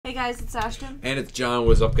Hey guys, it's Ashton. And it's John.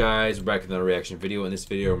 What's up, guys? We're back with another reaction video. In this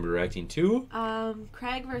video, I'm reacting to...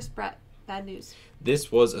 Kraig vs. Brett. Bad news.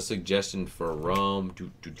 This was a suggestion for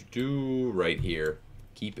right here.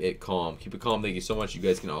 Keep it calm. Keep it calm. Thank you so much. You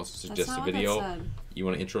guys can also suggest a video. You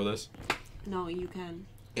want to intro this? No, you can.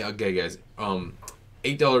 Yeah, okay, guys. $8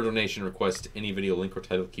 donation request. Any video link or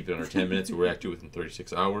title. Keep it under 10 minutes. We'll react to it within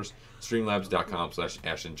 36 hours.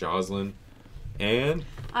 Streamlabs.com/ASHTYN'S. And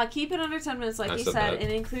keep it under 10 minutes, like you said,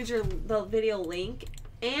 and include the video link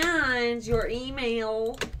and your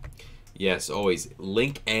email. Yes, always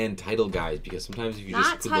link and title, guys, because sometimes if you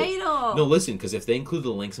not just title. No, listen, because if they include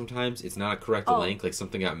the link, sometimes it's not a correct link, like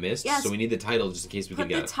something got missed. Yes. So we need the title just in case we can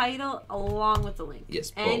get it. Put the title along with the link.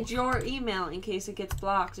 Yes, both. And your email in case it gets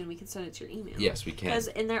blocked, and we can send it to your email. Yes, we can.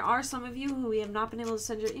 And there are some of you who we have not been able to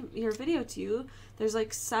send your video to. There's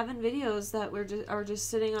like 7 videos that are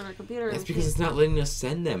just sitting on our computer. That's because it's not letting us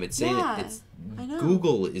send them. It's saying I know.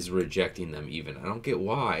 Google is rejecting them even. I don't get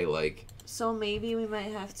why. Like. So maybe we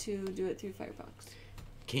might have to do it through Firefox.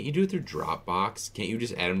 Can't you do it through Dropbox? Can't you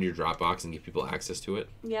just add them to your Dropbox and give people access to it?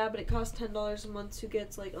 Yeah, but it costs $10 a month to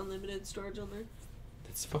get like unlimited storage on there.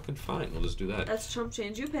 That's fucking fine. We'll just do that. That's chump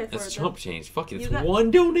change. You pay for it. That's chump change. Fuck it. It's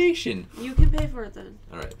one donation. You can pay for it then.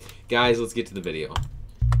 All right, guys, let's get to the video.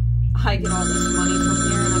 I get all this money from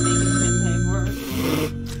here and I make him pay for it.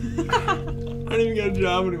 I don't even got a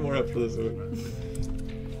job anymore after this one.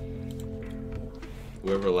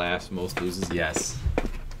 Whoever laughs most loses. Yes.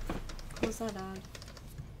 What's that on?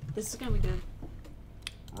 This is gonna be good.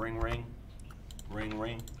 Ring, ring. Ring,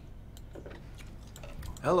 ring.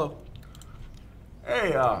 Hello.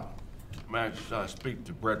 Hey, man, speak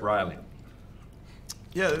to Brett Riley.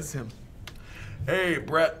 Yeah, this is him. Hey,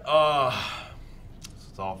 Brett, this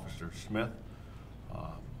is Officer Smith.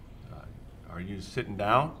 Are you sitting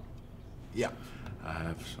down? Yeah. I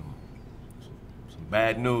have some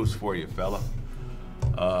bad news for you, fella.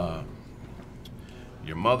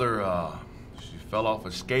 Your mother, she fell off a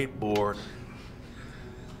skateboard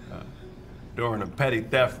during a petty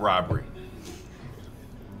theft robbery.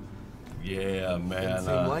 Yeah, man. Didn't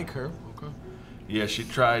seem like her. Okay. Yeah, she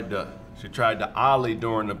tried to ollie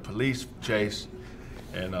during the police chase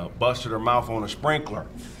and busted her mouth on a sprinkler.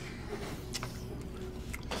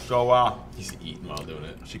 So he's eating while doing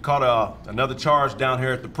it. She caught another charge down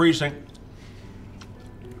here at the precinct.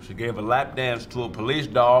 She gave a lap dance to a police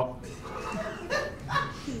dog.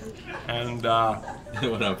 And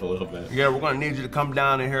it went up a little bit. Yeah, we're gonna need you to come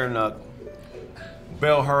down in here and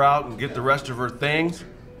bail her out and get the rest of her things,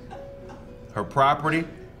 her property.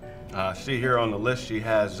 See here on the list, she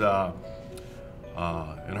has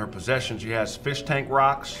in her possession, she has fish tank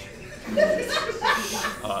rocks,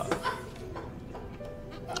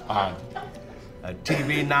 a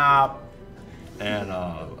TV knob, and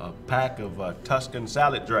a pack of Tuscan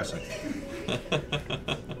salad dressing.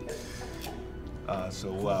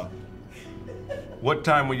 So, what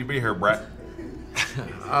time will you be here, Brett?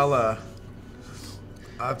 I'll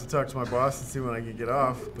have to talk to my boss and see when I can get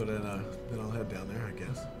off, but then I'll head down there, I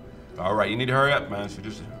guess. All right, you need to hurry up, man. She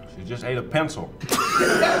just ate a pencil.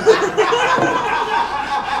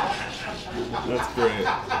 That's great.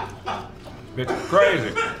 It's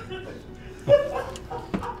crazy.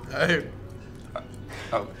 Hey.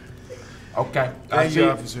 Okay. Thank you,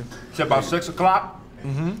 officer. It's about 6 o'clock?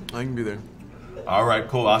 Mm-hmm. I can be there. All right,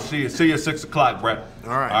 cool. I'll see you at 6 o'clock, Brett. All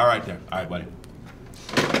right. All right, then. All right, buddy.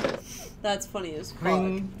 That's funny as fuck.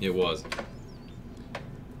 Ring. It was.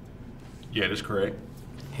 Yeah, this is Kraig.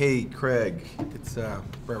 Hey, Kraig. It's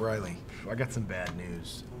Brett Riley. I got some bad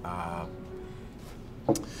news.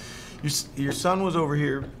 Your son was over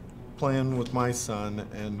here playing with my son,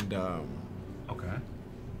 and Okay.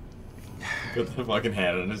 Put the fucking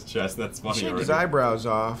hat on his chest. That's funny. He shaved his eyebrows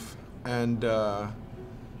off, and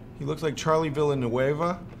he looks like Charlie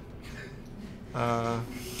Villanueva.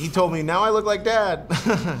 He told me, now I look like Dad.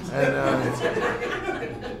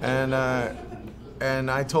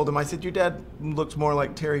 and I told him, I said, your dad looks more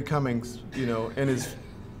like Terry Cummings, you know, in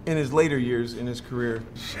his later years in his career.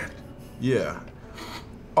 Shit. Yeah.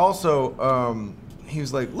 Also, he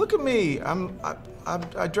was like, look at me.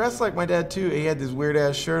 I dress like my dad too. He had this weird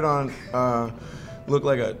ass shirt on, looked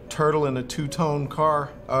like a turtle in a two-tone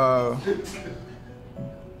car.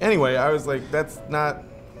 Anyway, I was like, that's not,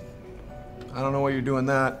 I don't know why you're doing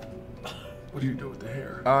that. What do you do with the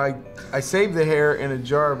hair? I saved the hair in a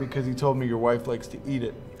jar because he told me your wife likes to eat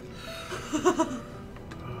it.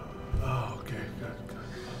 Oh, okay, good.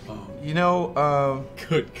 Oh. You know,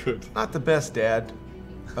 good. Not the best dad.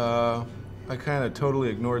 I kind of totally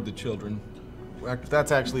ignored the children.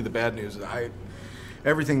 That's actually the bad news.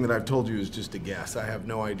 Everything that I've told you is just a guess. I have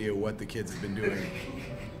no idea what the kids have been doing.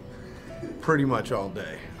 pretty much all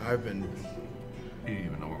day. I've been. You don't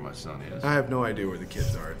even know where my son is. I have no idea where the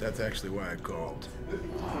kids are. That's actually why I called.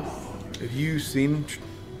 Have you seen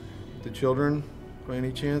the children by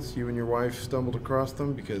any chance? You and your wife stumbled across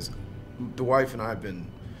them? Because the wife and I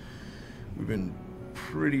we've been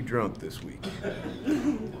pretty drunk this week.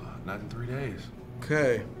 Not in 3 days.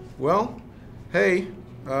 Okay. Well, hey,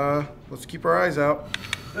 let's keep our eyes out.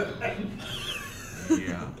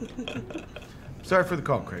 Yeah. Sorry for the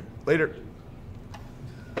call, Kraig. Later.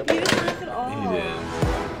 You didn't laugh at all. He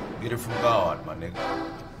did. Get it from God, my nigga.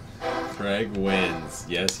 Kraig wins.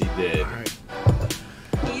 Yes, he did. All right.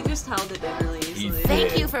 He just held it in really easily.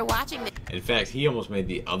 Thank you for watching. In fact, he almost made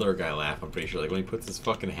the other guy laugh, I'm pretty sure. Like when he puts his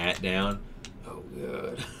fucking hat down. Oh,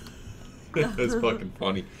 good. That's fucking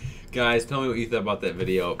funny. Guys, tell me what you thought about that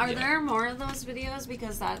video. Are there more of those videos?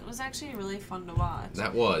 Because that was actually really fun to watch.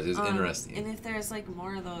 That was. It was interesting. And if there's like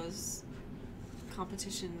more of those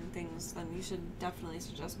competition things, then you should definitely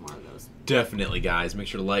suggest more of those. Definitely, guys. Make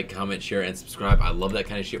sure to like, comment, share, and subscribe. I love that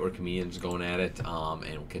kind of shit where comedians going at it. And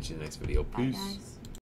we'll catch you in the next video. Bye, Peace. guys.